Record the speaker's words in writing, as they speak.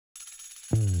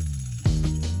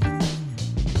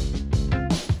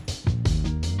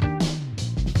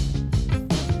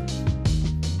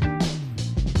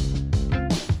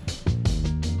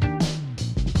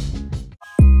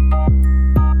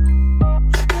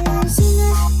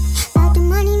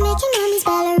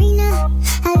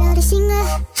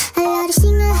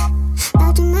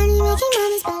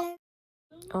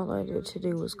but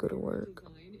today was good at work.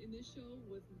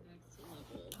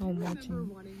 I remember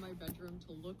wanting my bedroom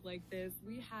to look like this.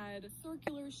 We had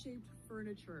circular shaped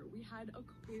furniture. We had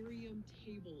aquarium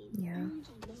tables. Yeah.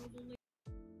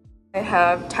 I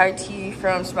have Thai tea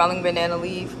from Smiling Banana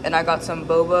Leaf, and I got some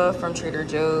boba from Trader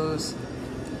Joe's.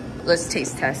 Let's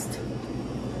taste test.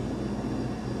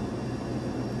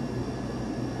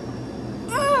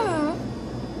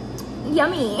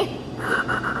 Yummy.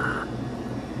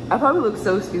 I probably look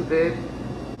so stupid.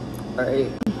 All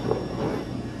right.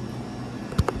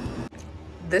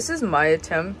 This is my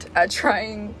attempt at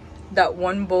trying that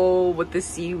one bowl with the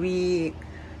seaweed,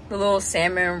 the little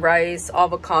salmon, rice,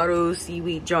 avocado,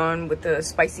 seaweed john with the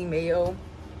spicy mayo.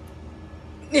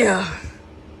 Yeah.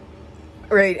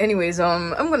 Right, anyways,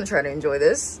 I'm gonna try to enjoy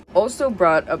this. Also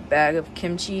brought a bag of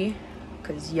kimchi,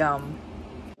 cause yum.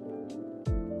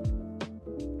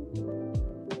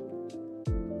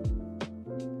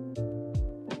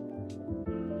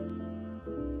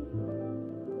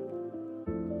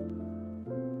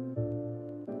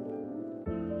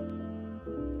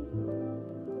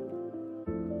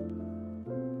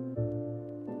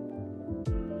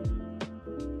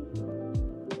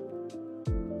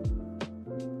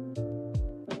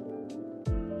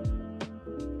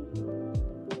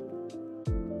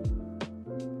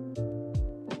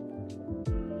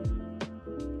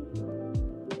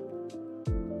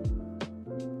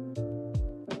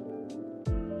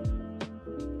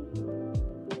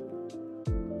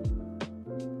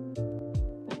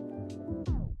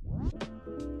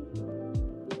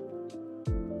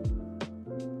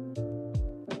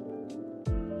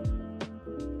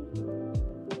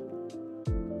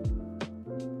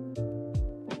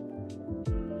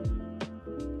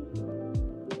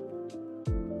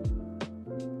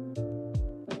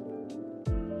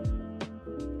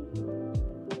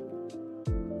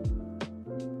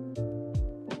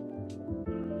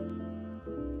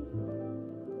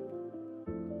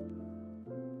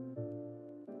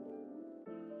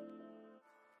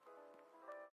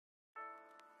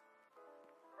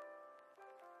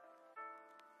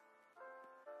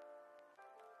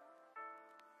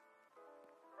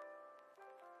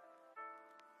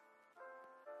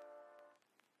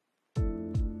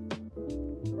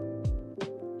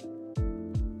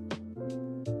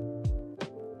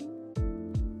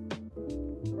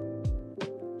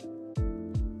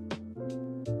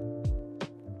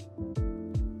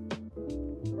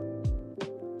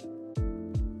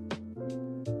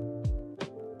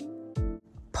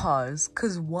 Pause,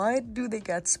 cause why do they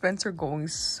got Spencer going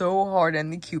so hard in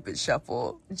the Cupid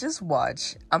shuffle? Just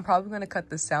watch. I'm probably gonna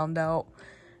cut the sound out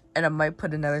and I might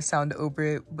put another sound over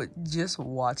it, but just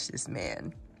watch this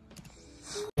man.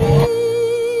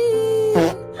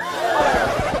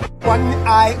 One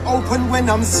eye open when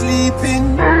I'm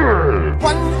sleeping.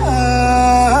 One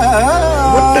eye.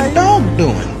 What the dog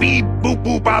doing? Beep boop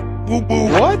boop bop boop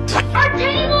boop. What?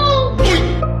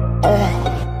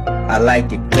 Oh, I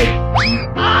like it quick.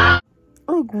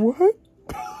 Like, what?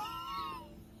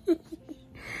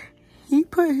 He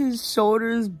put his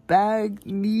shoulders, back,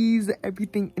 knees,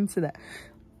 everything into that.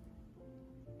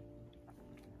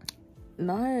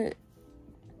 Not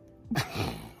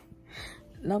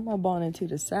my bonnet to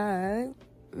the side.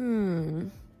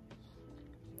 Ooh,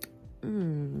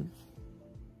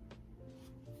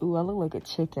 I look like a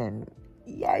chicken.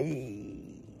 Yikes.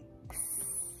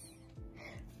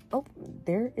 Oh,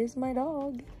 there is my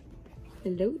dog.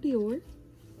 Hello, Dior.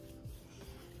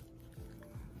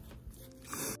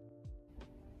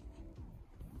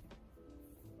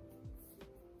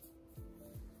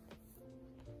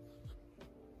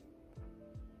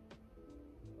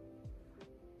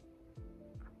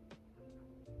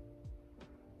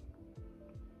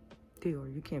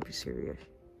 Dior, you can't be serious.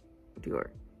 Dior.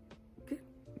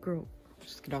 Girl,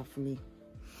 just get off of me.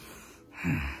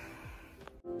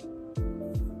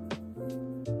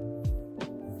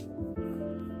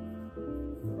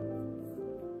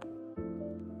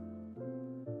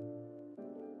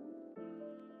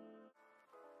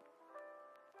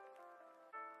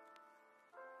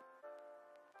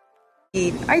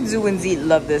 I do indeed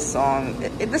love this song.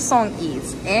 This song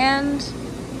eats, and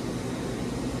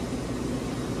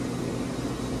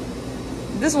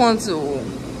this one too.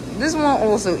 This one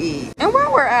also eats. And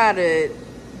while we're at it,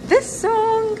 this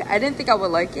song, I didn't think I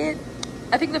would like it.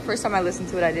 I think the first time I listened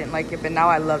to it, I didn't like it, but now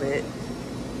I love it.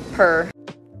 Per.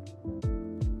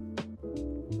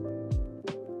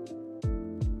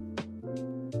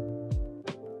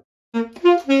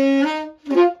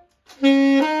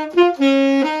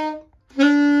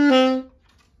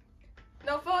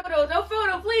 No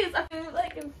photo, please. I feel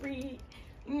like I'm free.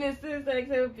 Mrs.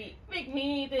 XOB, make Make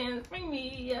me dance, bring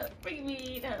me up, bring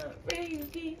me down, make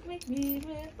me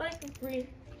dance like a friend.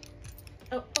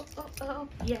 Oh, oh, oh, oh,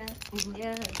 yeah,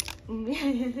 yeah.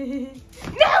 No!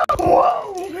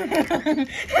 Whoa!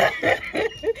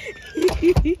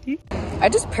 I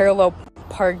just parallel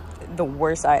parked the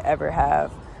worst I ever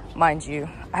have. Mind you,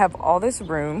 I have all this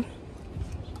room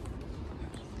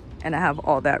and I have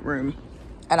all that room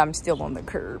and I'm still on the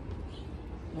curb.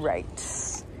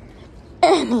 Right.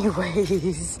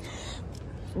 Anyways.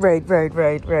 Right.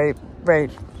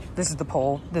 This is the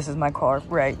pole. This is my car.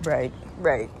 Right.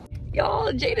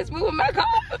 Y'all, Jade is moving my car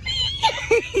for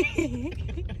me.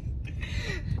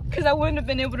 Because I wouldn't have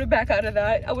been able to back out of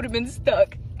that. I would have been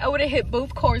stuck. I would have hit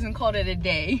both cars and called it a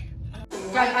day.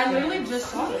 Guys, I literally just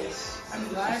saw this. I'm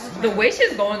glad. The way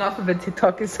she's going off of a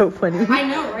TikTok is so funny. I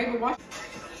know, right? But watch.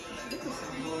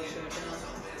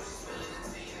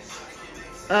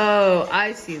 Oh,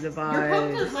 I see the vibe. Your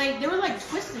post is like, they were like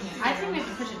twisting it. I think we have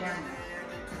to push it down.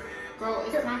 Bro,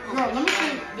 it's not. Bro, let me show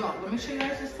you. Yo, let me show you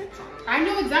guys this TikTok. I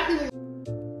know exactly what.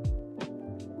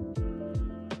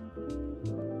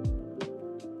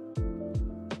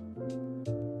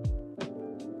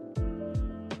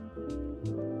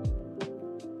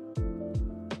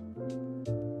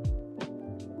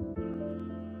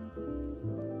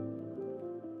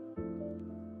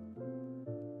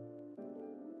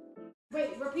 Wait,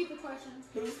 repeat the question.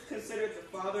 Who's considered the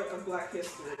father of Black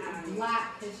history?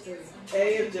 Black history.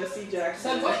 A of Jesse Jackson.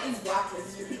 So what is Black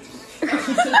history?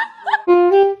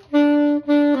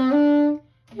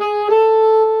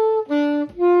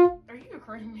 Are you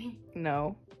recording me?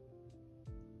 No.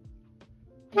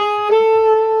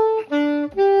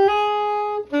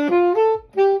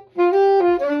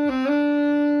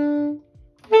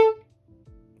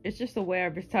 It's just the way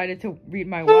I've decided to read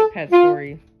my Wattpad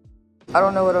story. I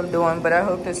don't know what I'm doing, but I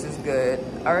hope this is good.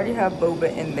 I already have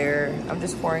boba in there. I'm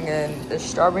just pouring in the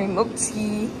strawberry milk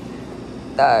tea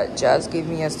that Jazz gave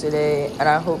me yesterday, and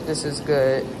I hope this is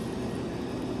good.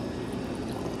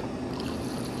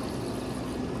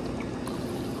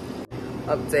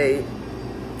 Update.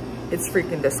 It's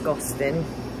freaking disgusting.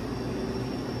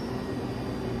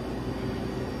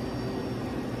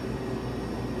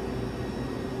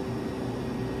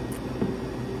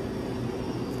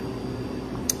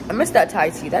 I missed that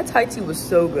Thai tea. That Thai tea was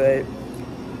so good.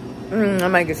 I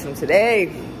might get some today.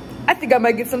 I think I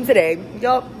might get some today.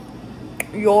 Yup.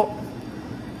 I'm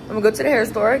gonna go to the hair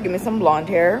store, give me some blonde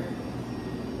hair.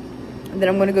 And then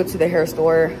I'm gonna go to the hair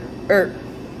store,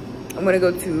 I'm gonna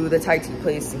go to the Thai tea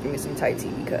place and give me some Thai tea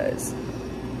because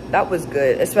that was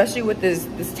good. Especially with this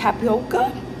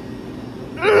tapioca.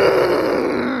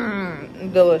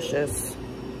 Delicious.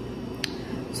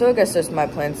 So I guess that's my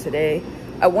plans today.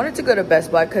 I wanted to go to Best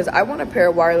Buy because I want a pair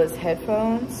of wireless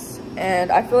headphones,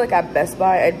 and I feel like at Best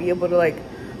Buy I'd be able to like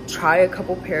try a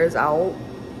couple pairs out,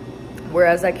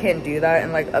 whereas I can't do that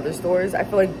in like other stores. I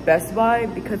feel like Best Buy,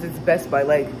 because it's Best Buy,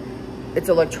 like it's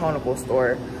an electronical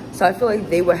store, so I feel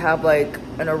like they would have like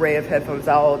an array of headphones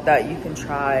out that you can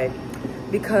try,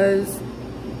 because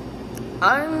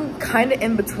I'm kind of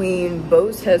in between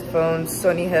Bose headphones,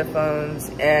 Sony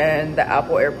headphones, and the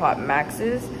Apple AirPod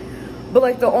Maxes. But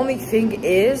like the only thing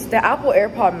is the Apple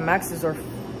AirPod Maxes are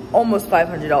almost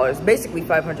 $500, basically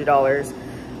 $500,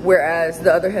 whereas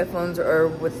the other headphones are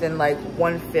within like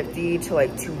 $150 to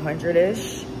like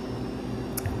 $200-ish.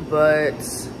 But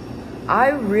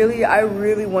I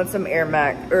really want some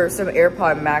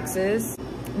AirPod Maxes,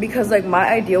 because like my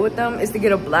idea with them is to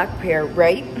get a black pair,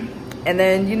 right? And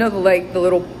then you know the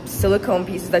little silicone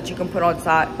pieces that you can put on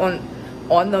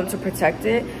them to protect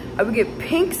it. I would get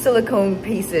pink silicone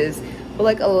pieces, but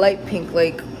like a light pink,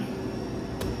 like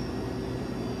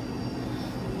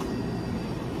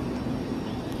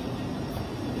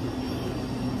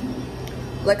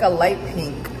a light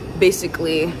pink,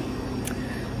 basically.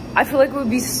 I feel like it would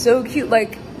be so cute,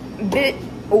 like I'm gonna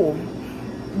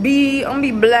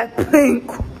be black pink,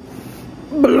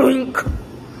 blink.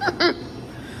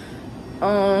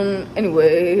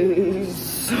 Anyways,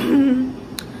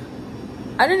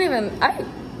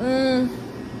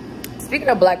 speaking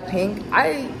of Blackpink,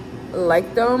 I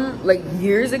liked them like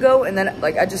years ago, and then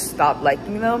like I just stopped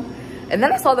liking them, and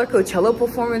then I saw their Coachella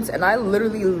performance and I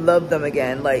literally loved them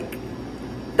again. Like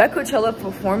that Coachella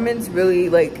performance really,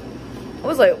 like, I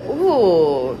was like,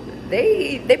 ooh,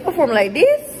 they perform like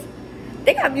this?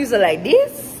 They got music like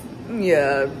this?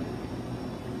 Yeah,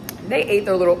 they ate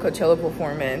their little Coachella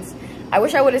performance. I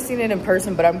wish I would have seen it in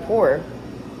person, but I'm poor.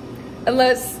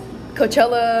 Unless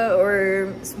Coachella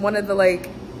or one of the like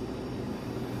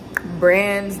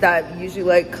brands that usually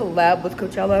like collab with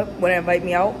Coachella want to invite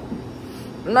me out.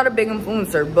 I'm not a big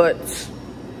influencer, but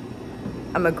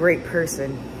I'm a great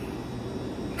person.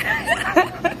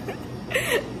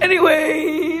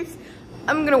 Anyways,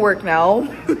 I'm gonna work now.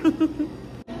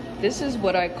 This is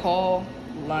what I call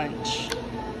lunch.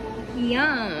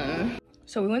 Yum.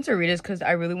 So we went to Rita's because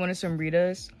I really wanted some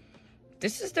Rita's.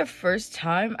 This is the first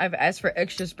time I've asked for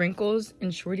extra sprinkles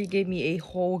and Shorty gave me a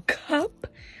whole cup.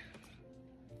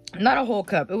 Not a whole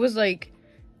cup. It was like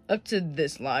up to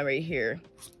this line right here.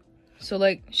 So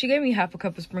like she gave me half a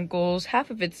cup of sprinkles.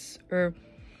 Half of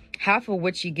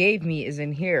what she gave me is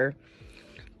in here.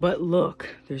 But look,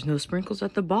 there's no sprinkles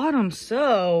at the bottom.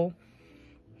 So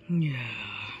yeah.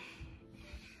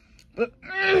 But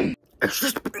extra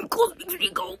sprinkles makes me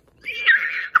go.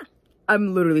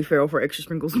 I'm literally feral for extra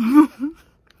sprinkles.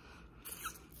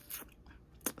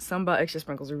 Something about extra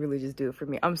sprinkles really just do it for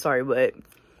me. I'm sorry, but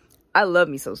I love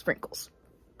me some sprinkles.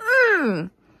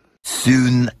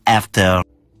 Soon after.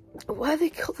 Why they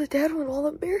kill the dad when all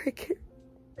American?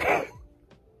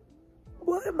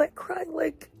 Why am I crying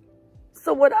like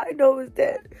someone I know is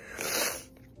dead?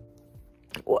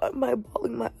 Why am I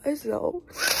bawling my eyes out?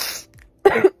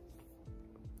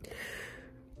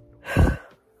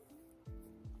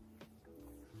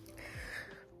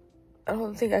 I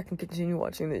don't think I can continue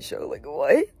watching this show. Like,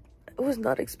 what? I was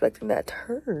not expecting that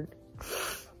turn.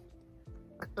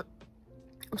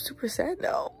 I'm super sad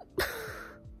now.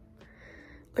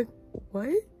 Like, what?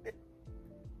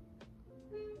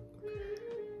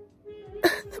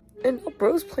 And now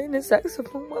bro's playing the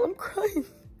saxophone while I'm crying.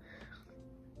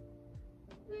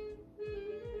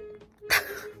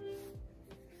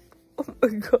 Oh my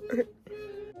god.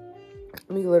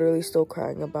 Me literally still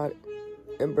crying about it.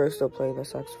 And bro still playing the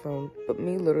saxophone. But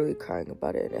me literally crying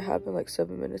about it. And it happened like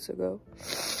 7 minutes ago.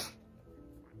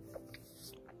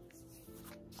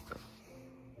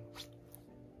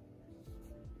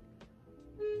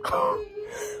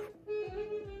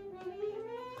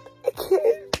 I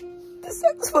can't. The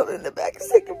saxophone in the back is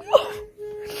taking me off.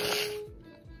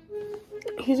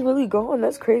 He's really gone.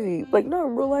 That's crazy. Like, not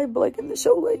in real life, but like in the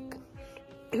show, like,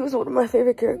 he was one of my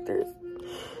favorite characters.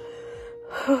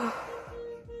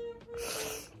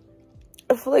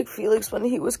 I feel like Felix when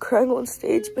he was crying on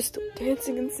stage, but still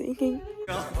dancing and singing.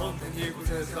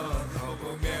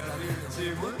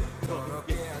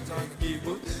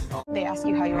 They ask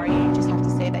you how you are, you just have to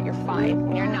say that you're fine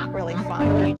when you're not really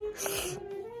fine.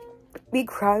 Be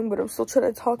crying, but I'm still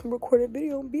trying to talk and record a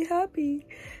video and be happy.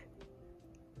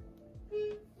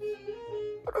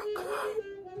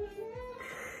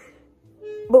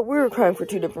 But we were crying for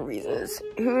 2 different reasons.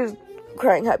 He was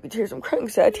crying happy tears. I'm crying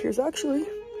sad tears, actually.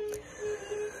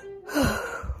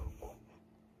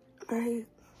 Alright.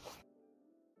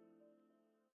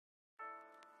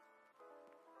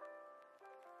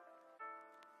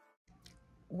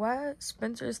 Why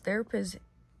Spencer's therapist,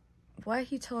 why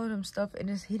he telling him stuff and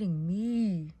it's hitting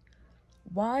me?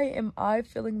 Why am I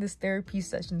feeling this therapy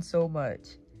session so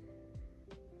much?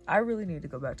 I really need to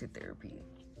go back to therapy.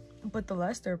 But the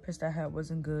last therapist I had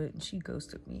wasn't good and she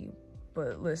ghosted me.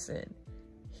 But listen,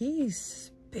 he's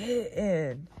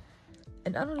spitting.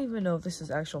 And I don't even know if this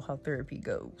is actual how therapy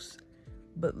goes.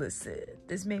 But listen,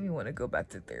 this made me want to go back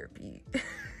to therapy.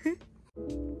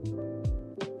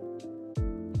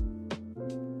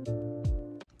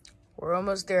 We're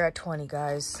almost there at 20,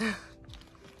 guys.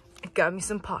 Got me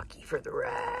some Pocky for the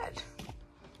ride.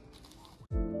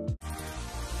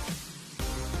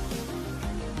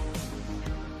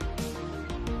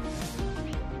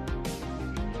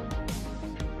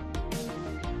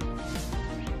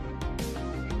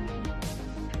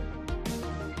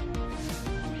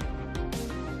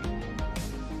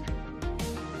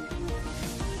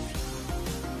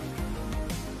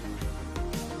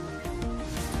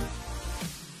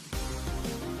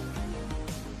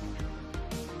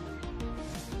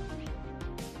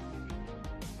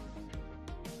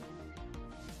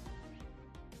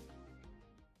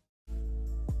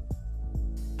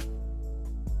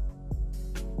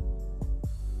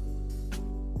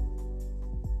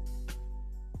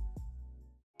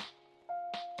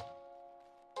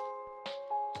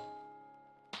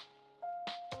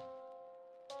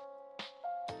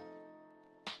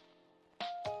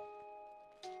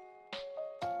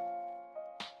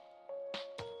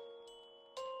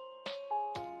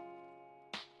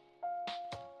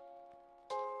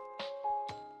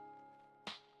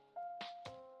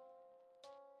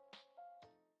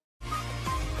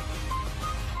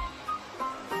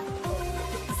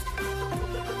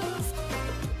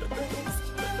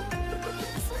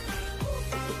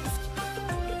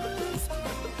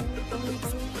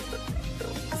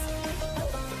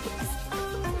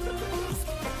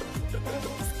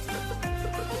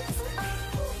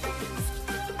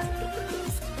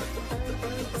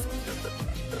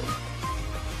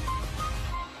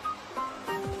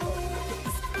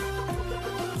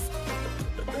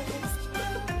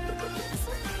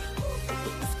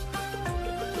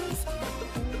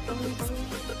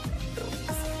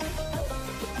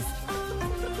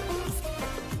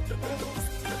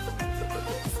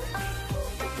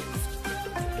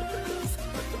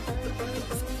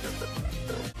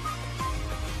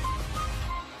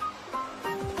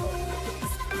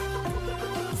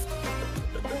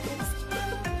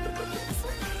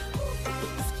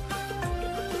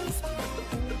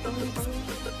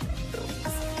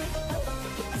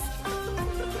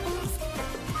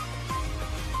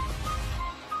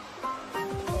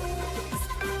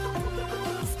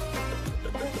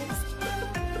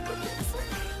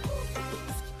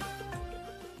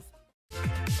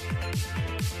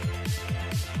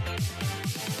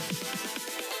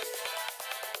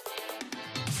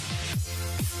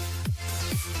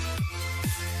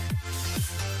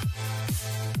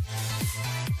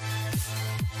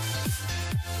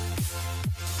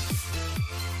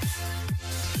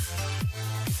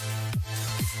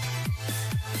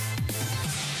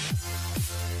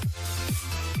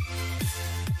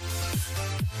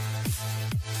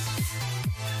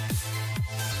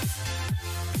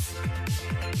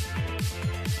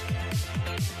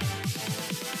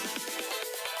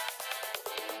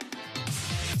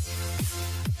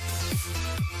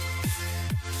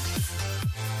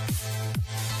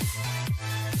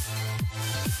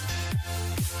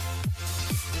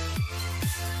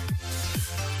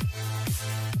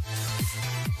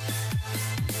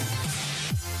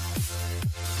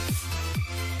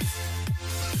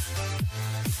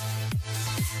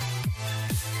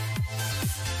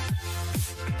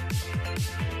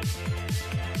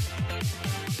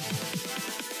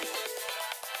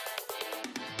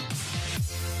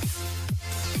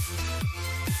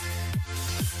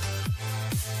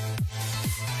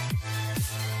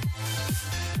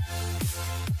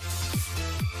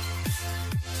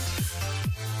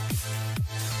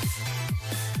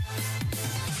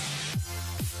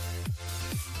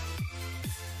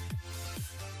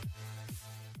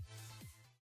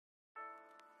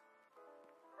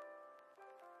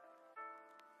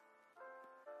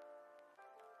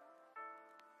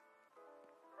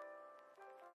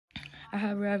 I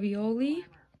have ravioli,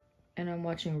 and I'm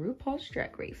watching RuPaul's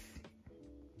Drag Race.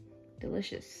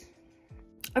 Delicious.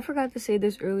 I forgot to say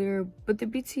this earlier, but the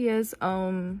BTS,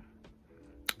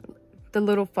 the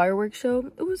little fireworks show,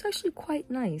 it was actually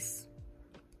quite nice.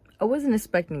 I wasn't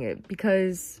expecting it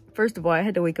because, first of all, I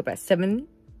had to wake up at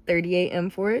 7:30 a.m.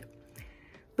 for it.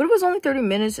 But it was only 30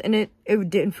 minutes and it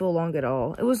didn't feel long at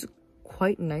all. It was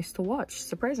quite nice to watch,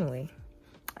 surprisingly.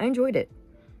 I enjoyed it.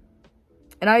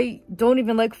 And I don't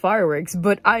even like fireworks,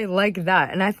 but I like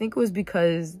that. And I think it was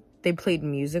because they played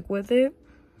music with it.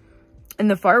 And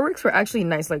the fireworks were actually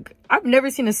nice. Like, I've never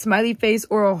seen a smiley face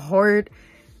or a heart,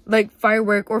 like,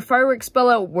 firework, or fireworks spell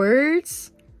out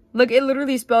words. Like, it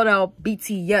literally spelled out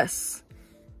BTS.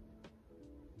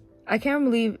 I can't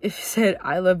believe it said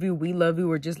I love you, we love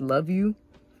you, or just love you.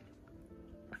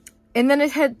 And then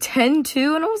it had 10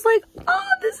 too, and I was like, oh,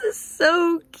 this is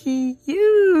so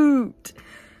cute.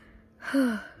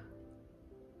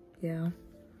 Yeah.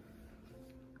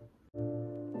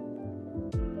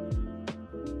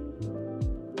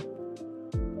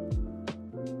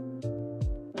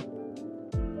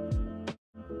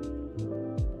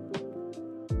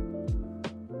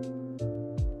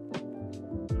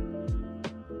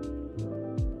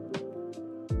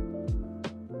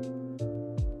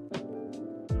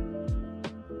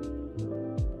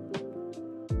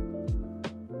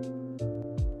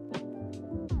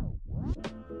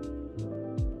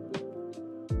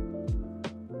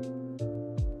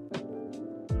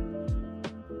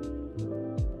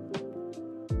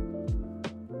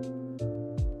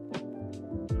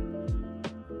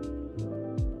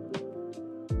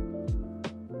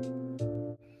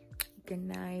 Good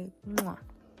night. Mwah.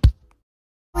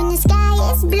 When the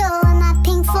sky is blue and my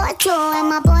pink 4-2 and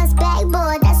my boss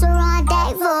backboard